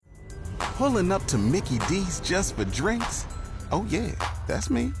Pulling up to Mickey D's just for drinks? Oh yeah,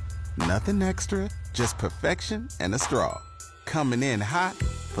 that's me. Nothing extra, just perfection and a straw. Coming in hot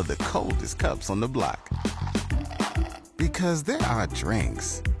for the coldest cups on the block. Because there are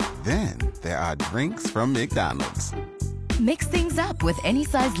drinks. Then there are drinks from McDonald's. Mix things up with any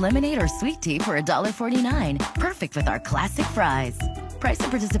size lemonade or sweet tea for $1.49. Perfect with our classic fries. Price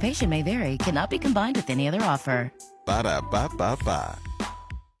and participation may vary. Cannot be combined with any other offer. Ba-da-ba-ba-ba.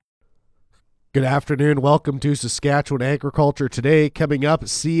 Good afternoon. Welcome to Saskatchewan Agriculture Today. Coming up,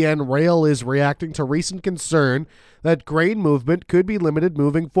 CN Rail is reacting to recent concern that grain movement could be limited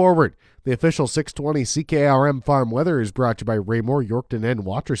moving forward. The official 620 CKRM farm weather is brought to you by Raymore, Yorkton, and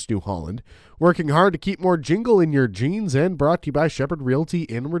Watrous, New Holland. Working hard to keep more jingle in your jeans, and brought to you by Shepherd Realty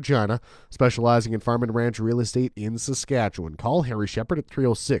in Regina, specializing in farm and ranch real estate in Saskatchewan. Call Harry Shepherd at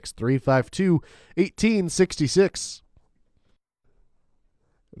 306-352-1866.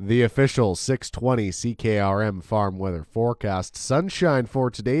 The official 620 CKRM farm weather forecast. Sunshine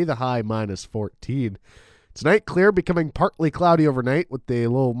for today, the high -14. Tonight, clear, becoming partly cloudy overnight with the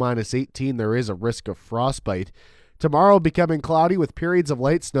low -18. There is a risk of frostbite. Tomorrow, becoming cloudy with periods of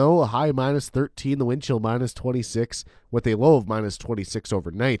light snow, a high -13, the wind chill -26, with a low of -26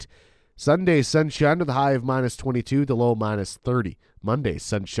 overnight. Sunday, sunshine with a high of -22, the low -30. Monday,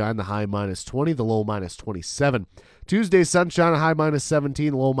 sunshine, the high -20, the low -27. Tuesday, sunshine, a high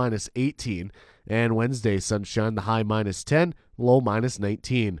 -17, low -18. And Wednesday, sunshine, the high -10, low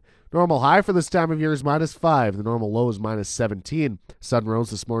 -19. Normal high for this time of year is -5. The normal low is -17. Sun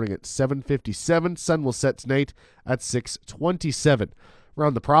rose this morning at 7:57. Sun will set tonight at 6:27.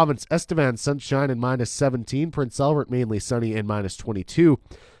 Around the province, Estevan, sunshine and -17. Prince Albert, mainly sunny and -22.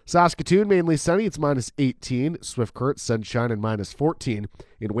 Saskatoon, mainly sunny, it's -18. Swift Current, sunshine and -14.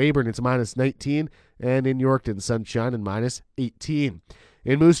 In Weyburn, it's -19. And in Yorkton, sunshine and -18.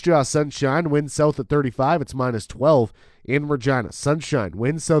 In Moose Jaw, sunshine, wind south at 35, it's -12. In Regina, sunshine,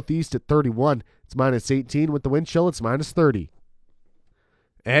 wind southeast at 31, it's -18. With the wind chill, it's -30.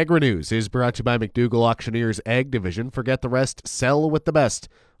 Agri-News is brought to you by McDougall Auctioneers Ag Division. Forget the rest, sell with the best.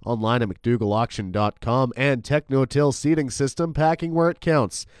 Online at McDougallAuction.com, and Techno-Till Seeding System, packing where it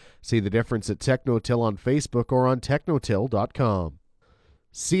counts. See the difference at Techno-Till on Facebook or on Technotil.com.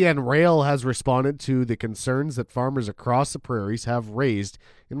 CN Rail has responded to the concerns that farmers across the prairies have raised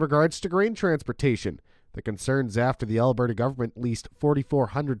in regards to grain transportation. The concerns after the Alberta government leased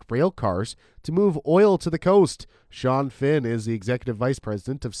 4,400 rail cars to move oil to the coast. Sean Finn is the Executive Vice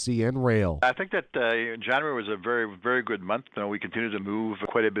President of CN Rail. I think that January was a very, very good month. We continued to move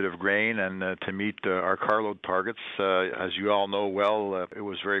quite a bit of grain and to meet our carload targets. As you all know well, it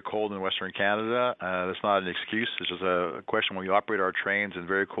was very cold in Western Canada. That's not an excuse. It's just a question when we operate our trains in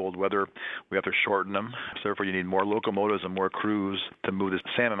very cold weather, we have to shorten them. So therefore, you need more locomotives and more crews to move the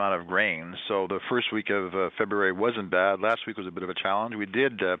same amount of grain. So the first week of February wasn't bad. Last week was a bit of a challenge. We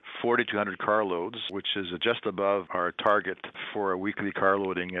did 4,200 carloads, which is just above our target for a weekly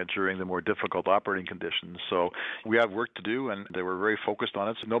carloading during the more difficult operating conditions. So we have work to do, and they were very focused on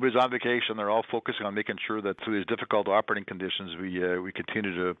it. So nobody's on vacation. They're all focusing on making sure that through these difficult operating conditions, we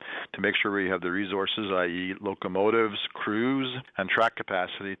continue to make sure we have the resources, i.e. locomotives, crews, and track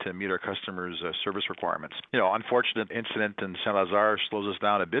capacity to meet our customers' service requirements. Unfortunate incident in Saint-Lazare slows us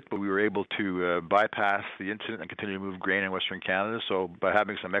down a bit, but we were able to bypass the incident and continue to move grain in Western Canada. So by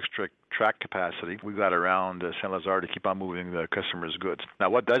having some extra track capacity, we got around Saint-Lazare to keep on moving the customers' goods. Now,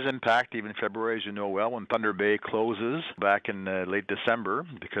 what does impact even February, as you know well, when Thunder Bay closes back in late December,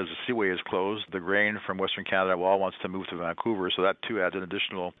 because the seaway is closed, the grain from Western Canada all wants to move to Vancouver. So that too adds an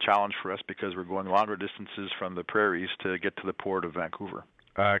additional challenge for us because we're going longer distances from the prairies to get to the port of Vancouver.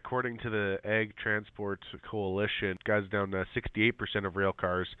 According to the Ag Transport Coalition, guys, down 68% of rail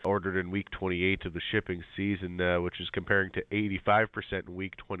cars ordered in week 28 of the shipping season, which is comparing to 85% in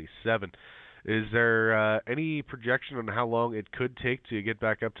week 27. Is there any projection on how long it could take to get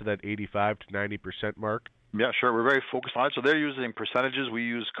back up to that 85 to 90% mark? Yeah, sure. We're very focused on it. So they're using percentages. We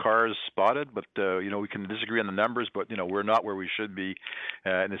use cars spotted, but, we can disagree on the numbers, but, we're not where we should be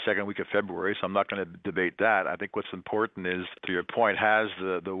in the second week of February, so I'm not going to debate that. I think what's important is, to your point, as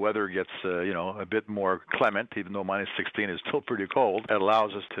the weather gets, a bit more clement, even though -16 is still pretty cold, it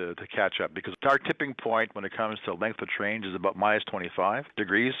allows us to catch up because our tipping point when it comes to length of trains is about -25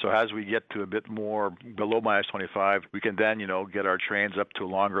 degrees. So as we get to a bit more below -25, we can then, get our trains up to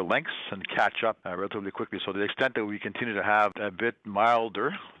longer lengths and catch up relatively quickly. So to the extent that we continue to have a bit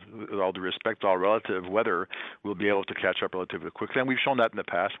milder with all due respect, all relative weather, we'll be able to catch up relatively quickly. And we've shown that in the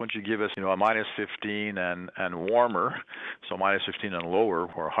past. Once you give us, a minus 15 and warmer, so minus 15 and lower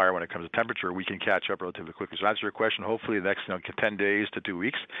or higher when it comes to temperature, we can catch up relatively quickly. So to answer your question, hopefully the next 10 days to 2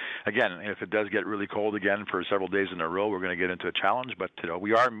 weeks. Again, if it does get really cold again for several days in a row, we're going to get into a challenge. But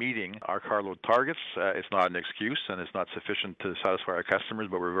we are meeting our carload targets. It's not an excuse, and it's not sufficient to satisfy our customers,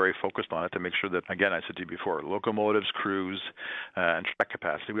 but we're very focused on it to make sure that, again, I said to you before, locomotives, crews, and track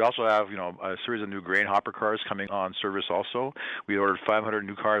capacity. We also have, a series of new grain hopper cars coming on service also. We ordered 500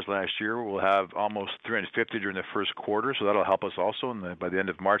 new cars last year. We'll have almost 350 during the first quarter, so that'll help us also. And by the end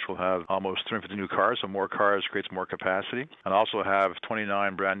of March, we'll have almost 350 new cars, so more cars creates more capacity. And also have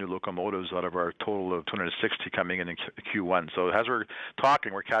 29 brand new locomotives out of our total of 260 coming in Q1. So as we're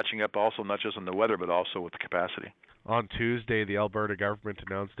talking, we're catching up also not just on the weather, but also with the capacity. On Tuesday, the Alberta government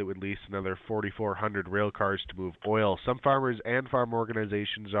announced it would lease another 4,400 rail cars to move oil. Some farmers and farm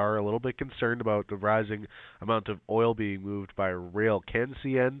organizations are a little bit concerned about the rising amount of oil being moved by rail. Can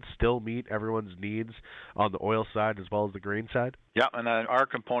CN still meet everyone's needs on the oil side as well as the grain side? Yeah, and our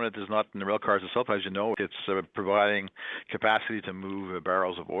component is not in the rail cars itself, as you know. It's providing capacity to move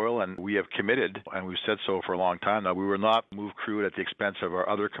barrels of oil, and we have committed, and we've said so for a long time now, we will not move crude at the expense of our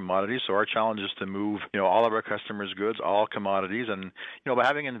other commodities. So our challenge is to move, all of our customers' goods, all commodities, and by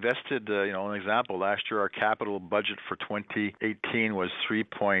having invested, an example, last year our capital budget for 2018 was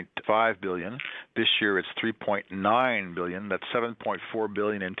 $3.5 billion. This year it's $3.9 billion. That's $7.4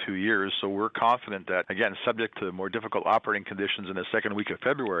 billion in 2 years. So we're confident that, again, subject to more difficult operating conditions in the second week of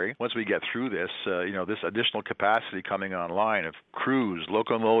February, once we get through this, this additional capacity coming online of crews,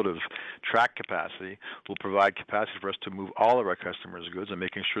 locomotives, track capacity will provide capacity for us to move all of our customers' goods and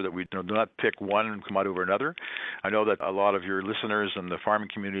making sure that we do not pick one commodity over another. I know that a lot of your listeners and the farming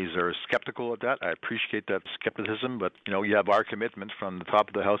communities are skeptical of that. I appreciate that skepticism, but you have our commitment from the top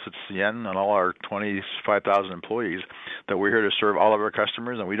of the house at CN and all our 25,000 employees that we're here to serve all of our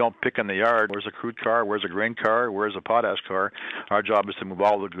customers, and we don't pick in the yard. Where's a crude car? Where's a grain car? Where's a potash car? Our job is to move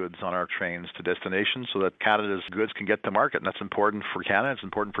all the goods on our trains to destinations so that Canada's goods can get to market, and that's important for Canada. It's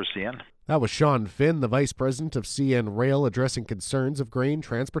important for CN. That was Sean Finn, the Vice President of CN Rail, addressing concerns of grain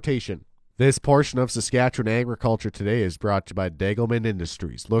transportation. This portion of Saskatchewan Agriculture Today is brought to you by Degelman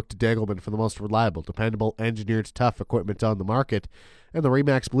Industries. Look to Degelman for the most reliable, dependable, engineered tough equipment on the market, and the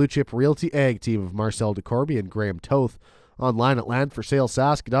Remax Blue Chip Realty Ag team of Marcel DeCorby and Graham Toth, online at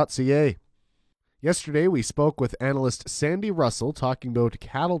landforsalesask.ca. Yesterday, we spoke with analyst Sandy Russell talking about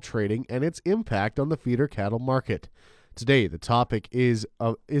cattle trading and its impact on the feeder cattle market. Today, the topic is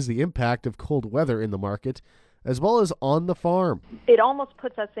the impact of cold weather in the market, as well as on the farm. It almost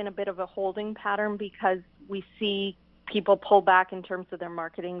puts us in a bit of a holding pattern because we see people pull back in terms of their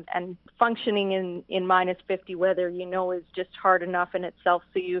marketing, and functioning in minus 50 weather, is just hard enough in itself.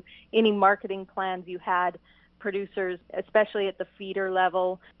 So any marketing plans you had, producers, especially at the feeder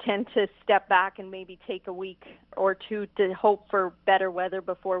level, tend to step back and maybe take a week or two to hope for better weather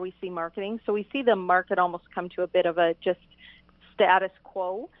before we see marketing. So we see the market almost come to a bit of a just status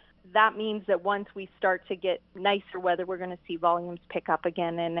quo. That means that once we start to get nicer weather, we're going to see volumes pick up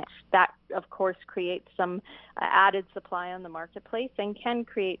again. And that, of course, creates some added supply on the marketplace and can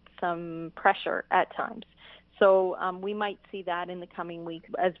create some pressure at times. So we might see that in the coming week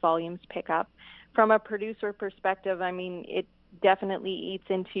as volumes pick up. From a producer perspective, it definitely eats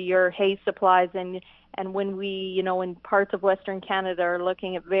into your hay supplies. And when we, in parts of Western Canada are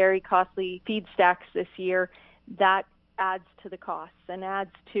looking at very costly feed stacks this year, that adds to the costs and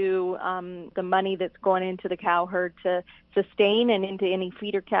adds to the money that's going into the cow herd to sustain and into any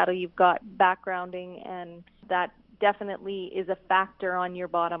feeder cattle you've got backgrounding. And that definitely is a factor on your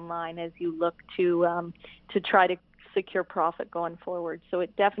bottom line as you look to try to secure profit going forward. So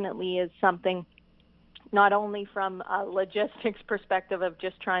it definitely is something, not only from a logistics perspective of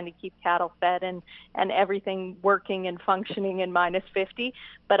just trying to keep cattle fed and everything working and functioning in minus 50,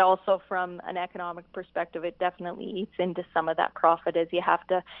 but also from an economic perspective, it definitely eats into some of that profit as you have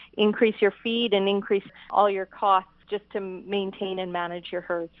to increase your feed and increase all your costs just to maintain and manage your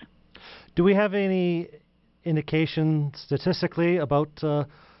herds. Do we have any indication statistically about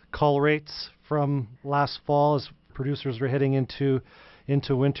cull rates from last fall as producers were heading into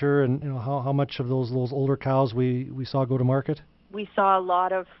winter, and how much of those older cows we saw go to market? We saw a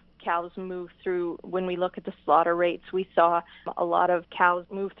lot of cows move through. When we look at the slaughter rates, we saw a lot of cows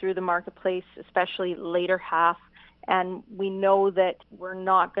move through the marketplace, especially later half, and we know that we're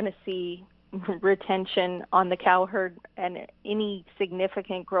not going to see retention on the cow herd and any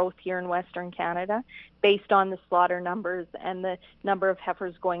significant growth here in Western Canada based on the slaughter numbers and the number of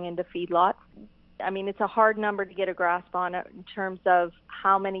heifers going into feedlots. I mean, it's a hard number to get a grasp on in terms of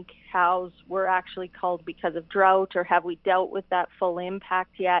how many cows were actually culled because of drought, or have we dealt with that full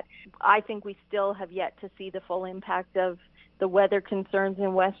impact yet? I think we still have yet to see the full impact of the weather concerns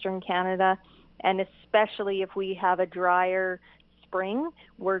in Western Canada, and especially if we have a drier spring,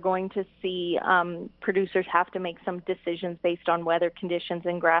 we're going to see producers have to make some decisions based on weather conditions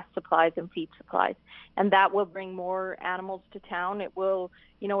and grass supplies and feed supplies. And that will bring more animals to town. It will,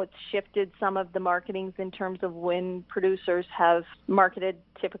 it's shifted some of the marketings in terms of when producers have marketed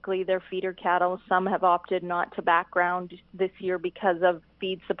typically their feeder cattle. Some have opted not to background this year because of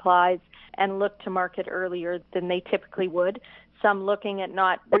feed supplies and look to market earlier than they typically would. Some looking at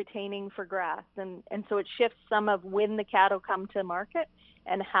not retaining for grass. And so it shifts some of when the cattle come to market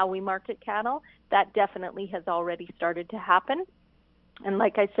and how we market cattle. That definitely has already started to happen. And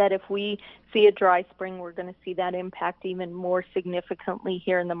like I said, if we see a dry spring, we're going to see that impact even more significantly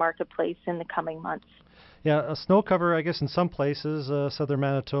here in the marketplace in the coming months. Yeah, a snow cover, I guess, in some places, southern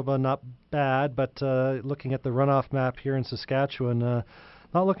Manitoba, not bad, but looking at the runoff map here in Saskatchewan,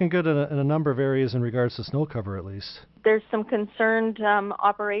 not looking good in a number of areas in regards to snow cover, at least. There's some concerned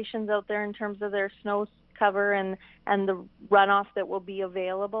operations out there in terms of their snow cover and the runoff that will be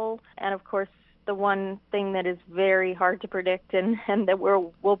available. And of course, the one thing that is very hard to predict and that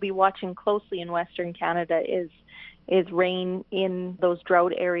we'll be watching closely in Western Canada is rain in those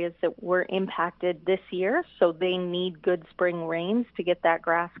drought areas that were impacted this year. So they need good spring rains to get that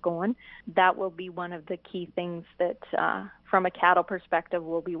grass going. That will be one of the key things that, from a cattle perspective,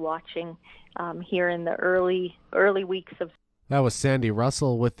 we'll be watching here in the early weeks of. That was Sandy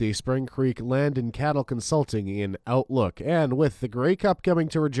Russell with the Spring Creek Land and Cattle Consulting in Outlook. And with the Grey Cup coming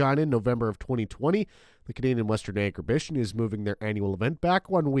to Regina in November of 2020, the Canadian Western Agribition is moving their annual event back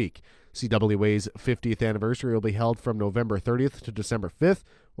 1 week. CWA's 50th anniversary will be held from November 30th to December 5th,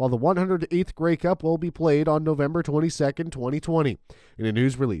 while the 108th Grey Cup will be played on November 22nd, 2020. In a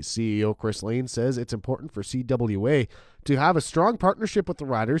news release, CEO Chris Lane says it's important for CWA to have a strong partnership with the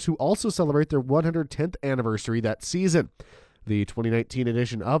riders, who also celebrate their 110th anniversary that season. The 2019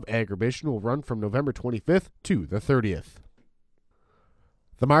 edition of Agribition will run from November 25th to the 30th.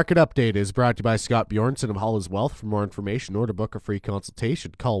 The market update is brought to you by Scott Bjornson of Hollis Wealth. For more information or to book a free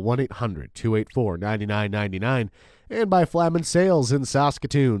consultation, call 1-800-284-9999. And by Flamin Sales in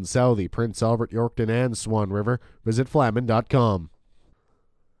Saskatoon, Southey, Prince Albert, Yorkton, and Swan River. Visit flamin.com.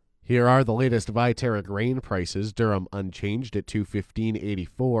 Here are the latest Viterra grain prices. Durum unchanged at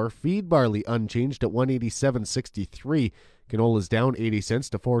 $215.84. Feed barley unchanged at $187.63. Canola's down 80 cents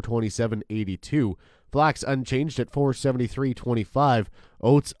to $427.82. Flax unchanged at $473.25.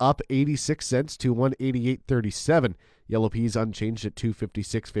 Oats up 86 cents to $188.37. Yellow peas unchanged at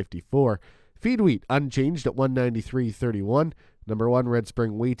 $256.54. Feed wheat unchanged at $193.31. Number 1 Red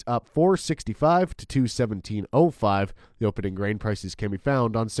Spring wheat up $4.65 to $217.05. The opening grain prices can be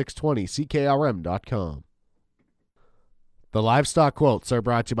found on 620CKRM.com. The livestock quotes are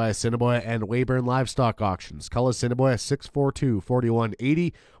brought to you by Assiniboia and Weyburn Livestock Auctions. Call Assiniboia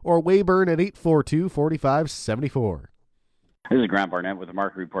 642-4180 or Weyburn at 842-4574. This is Grant Barnett with the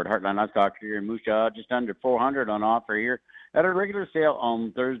Market Report. Heartland Livestock here in Moose Jaw, just under $400 on offer here at a regular sale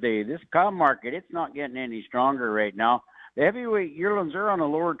on Thursday. This cow market, it's not getting any stronger right now. The heavyweight yearlings are on a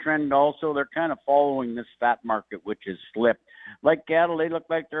lower trend also. They're kind of following this fat market, which has slipped. Like cattle, they look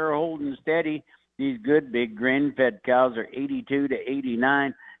like they're holding steady. These good big grain-fed cows are 82 to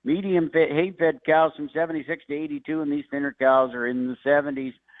 89. Medium hay-fed cows from 76 to 82, and these thinner cows are in the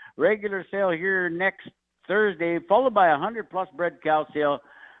 70s. Regular sale here next Thursday, followed by a 100-plus bred cows here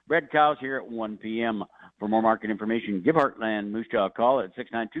at 1 p.m. For more market information, give Heartland Moose Jaw a call at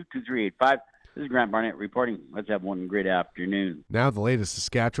 692-2385. This is Grant Barnett reporting. Let's have one great afternoon. Now the latest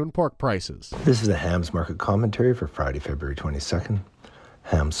Saskatchewan pork prices. This is the hams market commentary for Friday, February 22nd.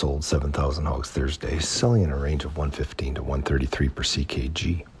 Ham sold 7,000 hogs Thursday, selling in a range of 115 to 133 per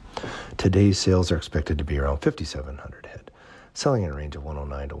ckg. Today's sales are expected to be around 5,700 head, selling in a range of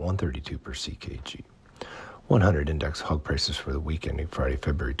 109 to 132 per ckg. 100 index hog prices for the week ending Friday,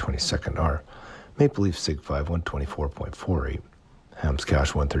 February 22nd are Maple Leaf Sig 5 124.48, Hams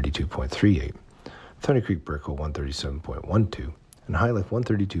Cash 132.38, Thunder Creek Burco 137.12, and High Life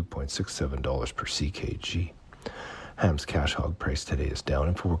 $132.67 per ckg. Ham's cash hog price today is down,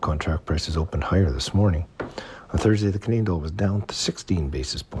 and forward contract prices opened higher this morning. On Thursday, the Canadian dollar was down to 16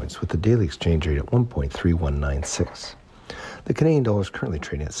 basis points, with the daily exchange rate at 1.3196. The Canadian dollar is currently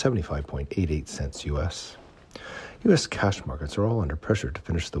trading at 75.88 cents U.S. U.S. cash markets are all under pressure to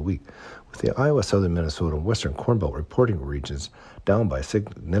finish the week, with the Iowa, Southern Minnesota, and Western Corn Belt reporting regions down by a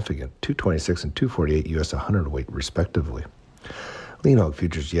significant 226 and 248 U.S. 100 weight respectively. Lean hog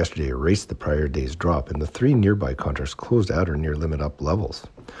futures yesterday erased the prior day's drop, and the 3 nearby contracts closed at or near limit up levels.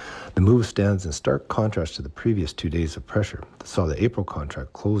 The move stands in stark contrast to the previous 2 days of pressure that saw the April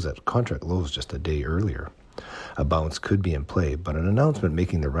contract close at contract lows just a day earlier. A bounce could be in play, but an announcement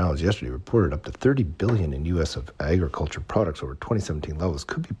making the rounds yesterday reported up to $30 billion in U.S. of agriculture products over 2017 levels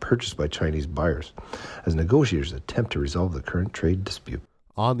could be purchased by Chinese buyers as negotiators attempt to resolve the current trade dispute.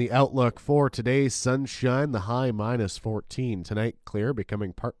 On the outlook for today, sunshine, the high -14. Tonight, clear,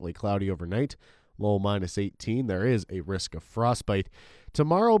 becoming partly cloudy overnight, low -18. There is a risk of frostbite.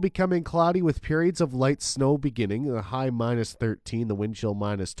 Tomorrow, becoming cloudy with periods of light snow beginning, the high -13, the wind chill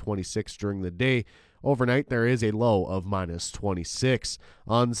 -26 during the day. Overnight, there is a low of -26.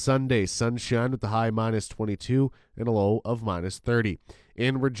 On Sunday, sunshine with the high -22 and a low of -30.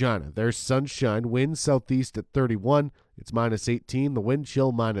 In Regina, there's sunshine, wind southeast at 31. It's -18, the wind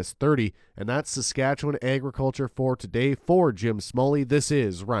chill -30. And that's Saskatchewan agriculture for today. For Jim Smully, this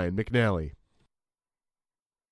is Ryan McNally.